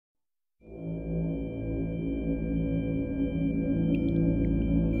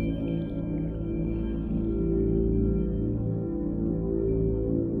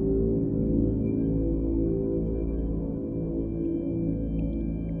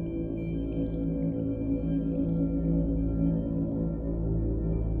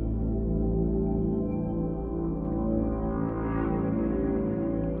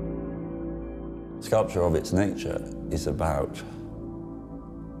Sculpture of its nature is about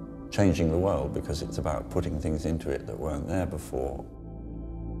changing the world, because it's about putting things into it that weren't there before.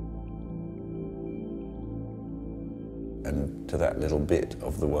 And to that little bit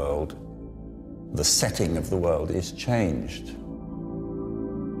of the world, the setting of the world is changed.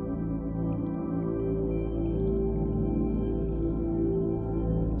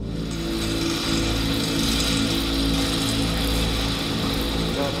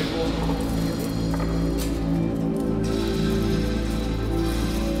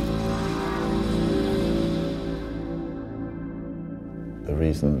 The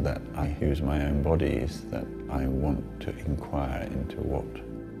reason that I use my own body is that I want to inquire into what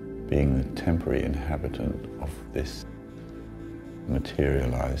being the temporary inhabitant of this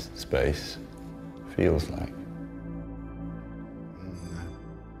materialized space feels like.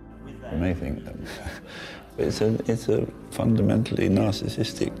 You may think that it's a fundamentally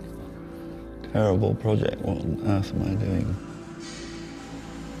narcissistic, terrible project. What on earth am I doing?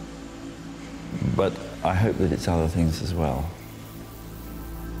 But I hope that it's other things as well.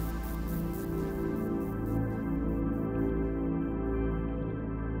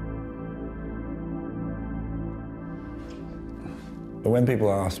 But when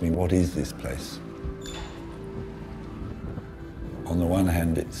people ask me, what is this place? On the one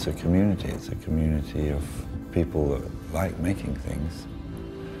hand, it's a community of people that like making things.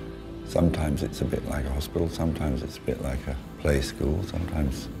 Sometimes it's a bit like a hospital, sometimes it's a bit like a play school,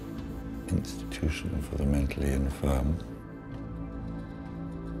 sometimes institution for the mentally infirm.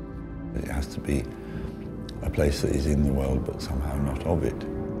 It has to be a place that is in the world but somehow not of it.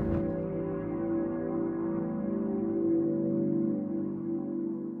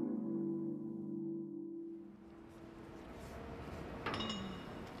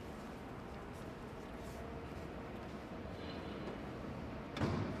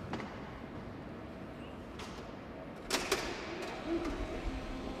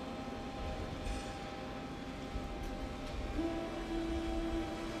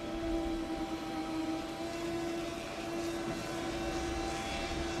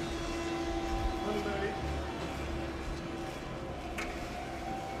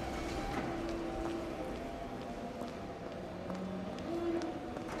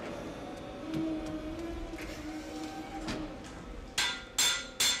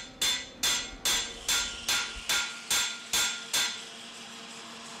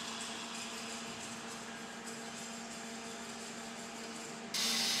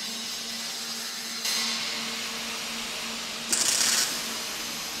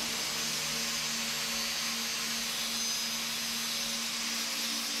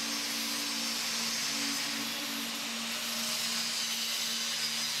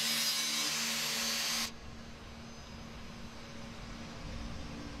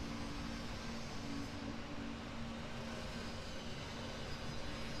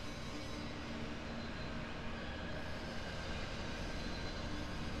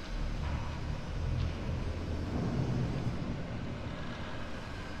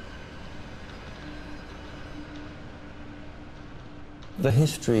 The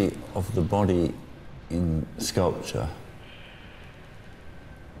history of the body in sculpture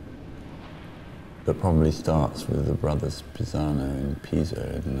that probably starts with the brothers Pisano in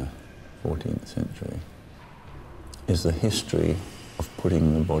Pisa in the 14th century is the history of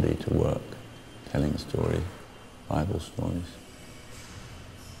putting the body to work, telling story, Bible stories,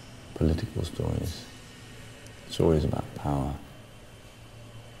 political stories, stories about power.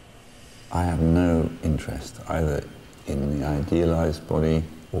 I have no interest either in the idealized body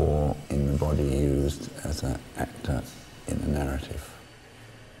or in the body used as an actor in a narrative.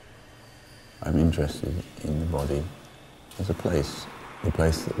 I'm interested in the body as a place, the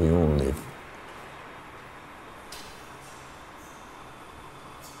place that we all live.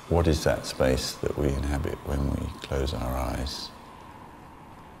 What is that space that we inhabit when we close our eyes?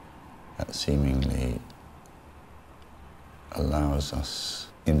 That seemingly allows us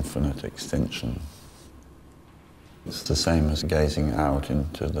infinite extension. It's the same as gazing out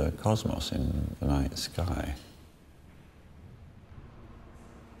into the cosmos in the night sky.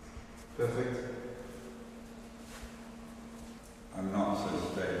 Perfect. I'm not so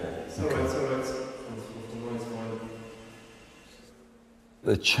stable. It's all right.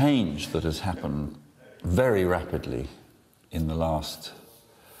 The change that has happened very rapidly in the last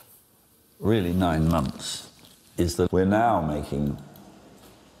really 9 months is that we're now making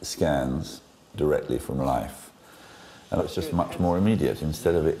scans directly from life. And it's just much more immediate.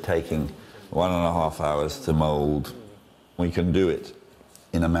 Instead of it taking 1.5 hours to mould, we can do it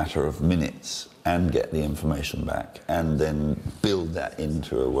in a matter of minutes and get the information back and then build that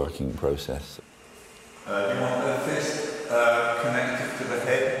into a working process. Do you want the fist connected to the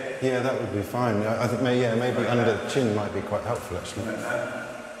head? Yeah, that would be fine. I think maybe under the chin might be quite helpful, actually. Like that?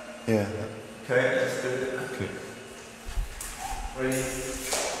 Yeah. Okay, let's do it. Okay. Ready?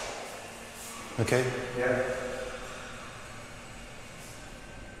 Okay. Yeah.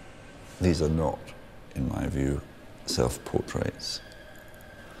 These are not, in my view, self-portraits.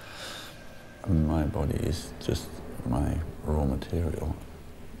 My body is just my raw material.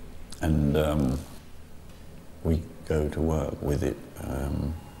 And we go to work with it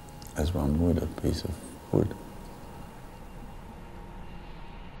as one would a piece of wood.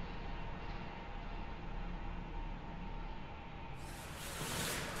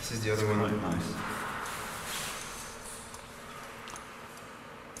 This is the other one. Quite nice.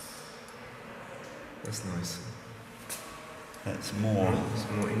 That's nice. It's more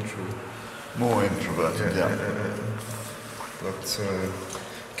intro. more introverted, yeah. But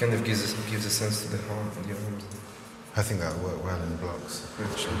kind of gives a sense to the arms. I think that would work well in blocks.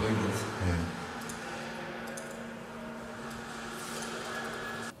 Actually, like this. Yeah.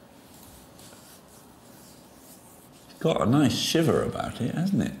 Got a nice shiver about it,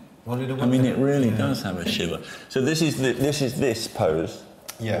 hasn't it? Well, I mean, it really does have a shiver. So this is this pose.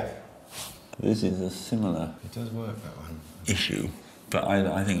 Yeah. This is a similar It does work, that one. issue, but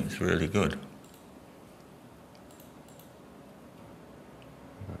I think it's really good.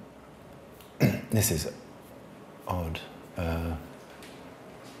 This is odd.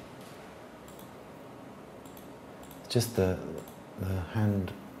 Just the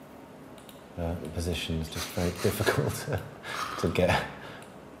hand position is just very difficult to get.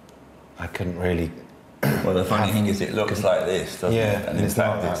 I couldn't really. Well, the funny thing is, it looks like this, doesn't Yeah, it? and it's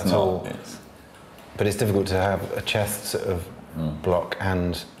not that at all. It's, But it's difficult to have a chest sort of block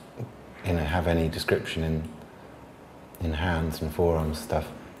and, you know, have any description in hands and forearms stuff.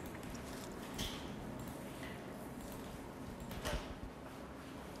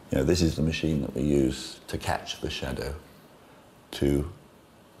 you know, this is the machine that we use to catch the shadow, to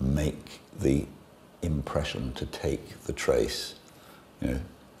make the impression, to take the trace. You know,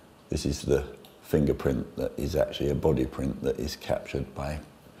 this is the fingerprint that is actually a body print that is captured by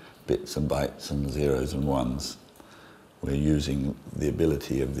bits and bytes and zeros and ones. We're using the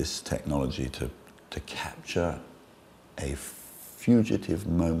ability of this technology to capture a fugitive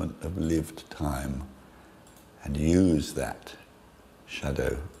moment of lived time and use that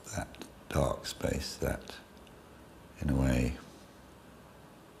shadow, that dark space, that, in a way,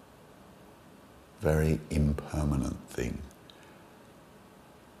 very impermanent thing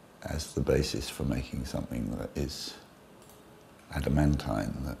as the basis for making something that is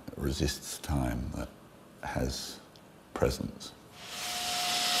adamantine, that resists time, that has presence.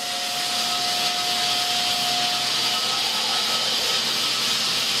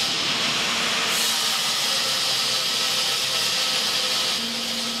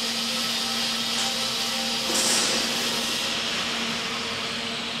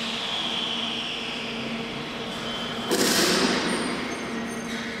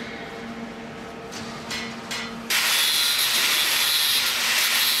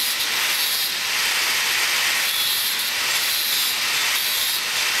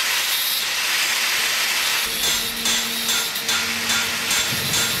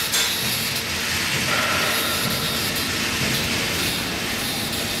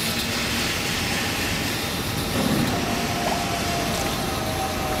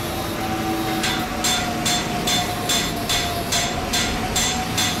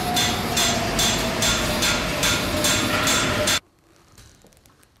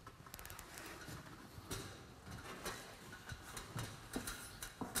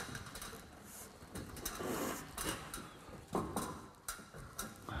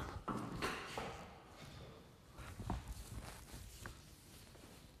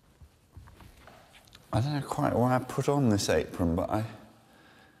 I don't know quite why I put on this apron, but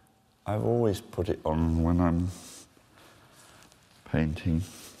I've always put it on when I'm painting,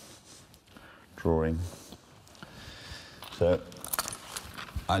 drawing. So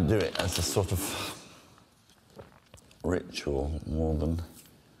I do it as a sort of ritual more than...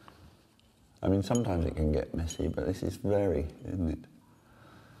 I mean, sometimes it can get messy, but this is very, isn't it?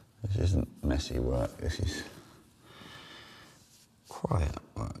 This isn't messy work, this is quiet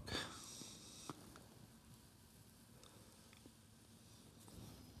work.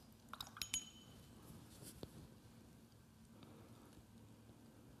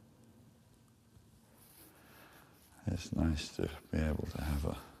 It's nice to be able to have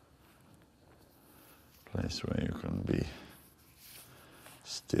a place where you can be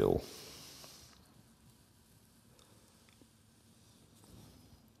still.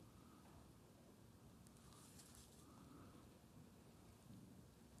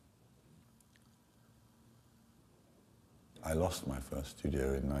 I lost my first studio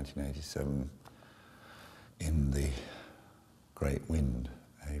in 1987 in the great wind.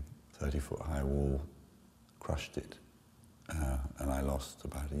 A 30-foot high wall crushed it, and I lost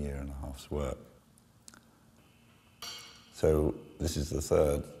about a year and a half's work. So this is the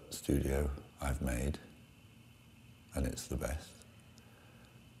third studio I've made, and it's the best.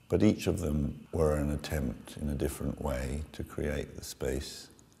 But each of them were an attempt in a different way to create the space,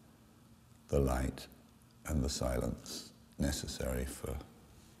 the light, and the silence necessary for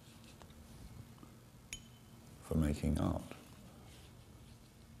making art.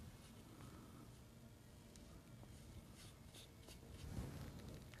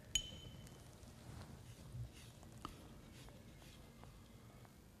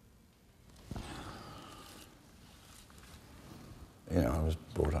 You know, I was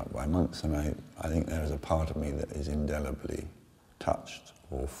brought up by monks, and I think there is a part of me that is indelibly touched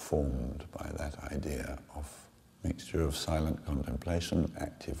or formed by that idea of mixture of silent contemplation,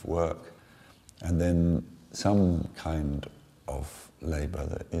 active work, and then some kind of labour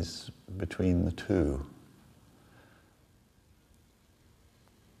that is between the two.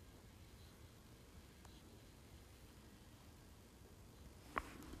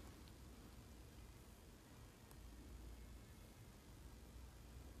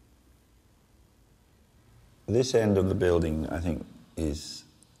 This end of the building, I think, is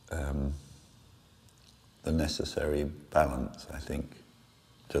the necessary balance, I think,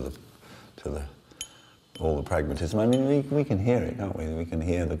 to all the pragmatism. I mean, we can hear it, can't we? We can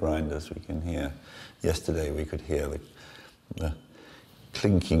hear the grinders, we can hear... Yesterday we could hear the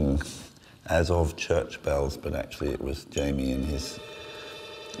clinking as of church bells, but actually it was Jamie and his...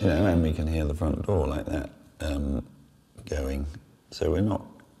 You know, and we can hear the front door like that going. So we're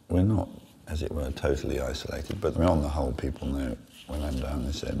not, as it were, totally isolated, but on the whole, people know when I'm down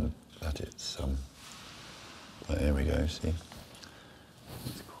this end that it's, but here we go, see?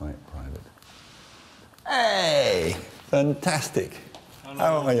 It's quite private. Hey! Fantastic! Hello.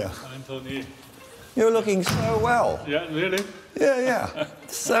 How are you? I'm Tony. You're looking so well. Yeah, really? Yeah.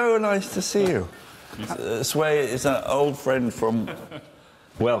 So nice to see you. Sway is an old friend from,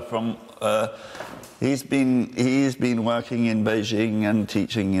 he's been working in Beijing and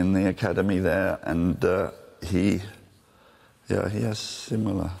teaching in the academy there, and he has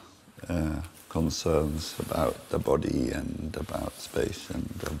similar concerns about the body and about space,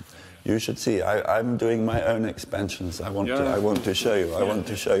 and you should see. I'm doing my own expansions. I want to show you. I want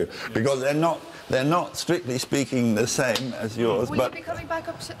to show you because they're not strictly speaking the same as yours. Will but you be coming back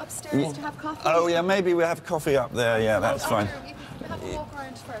upstairs to have coffee? Oh yeah, maybe we have coffee up there. Yeah, that's fine. You have to walk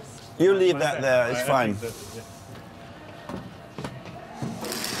around first. You leave that there. It's fine.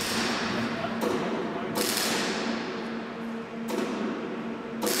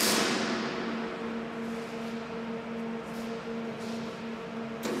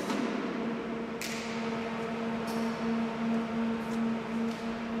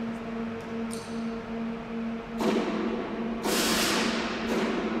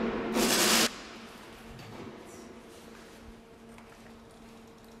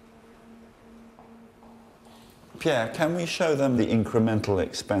 Pierre, can we show them the incremental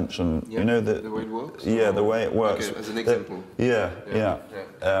expansion? Yeah, you know the way it works? Yeah, the way it works. Okay, as an example. Yeah.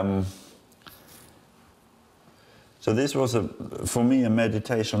 So this was, for me, a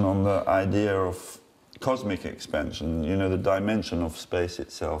meditation on the idea of cosmic expansion. You know, the dimension of space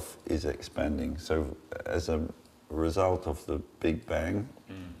itself is expanding. So as a result of the Big Bang,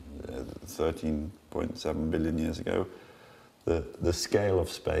 13.7 billion years ago, the scale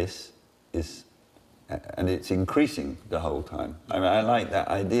of space is... And it's increasing the whole time. I mean, I like that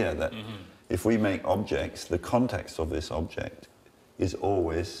idea that if we make objects, the context of this object is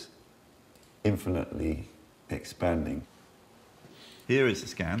always infinitely expanding. Here is a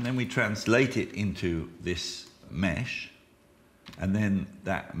scan, then we translate it into this mesh, and then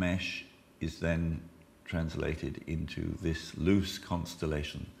that mesh is then translated into this loose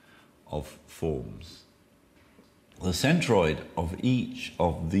constellation of forms. The centroid of each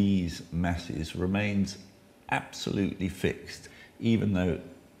of these masses remains absolutely fixed, even though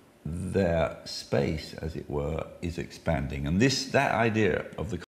their space, as it were, is expanding. And that idea of the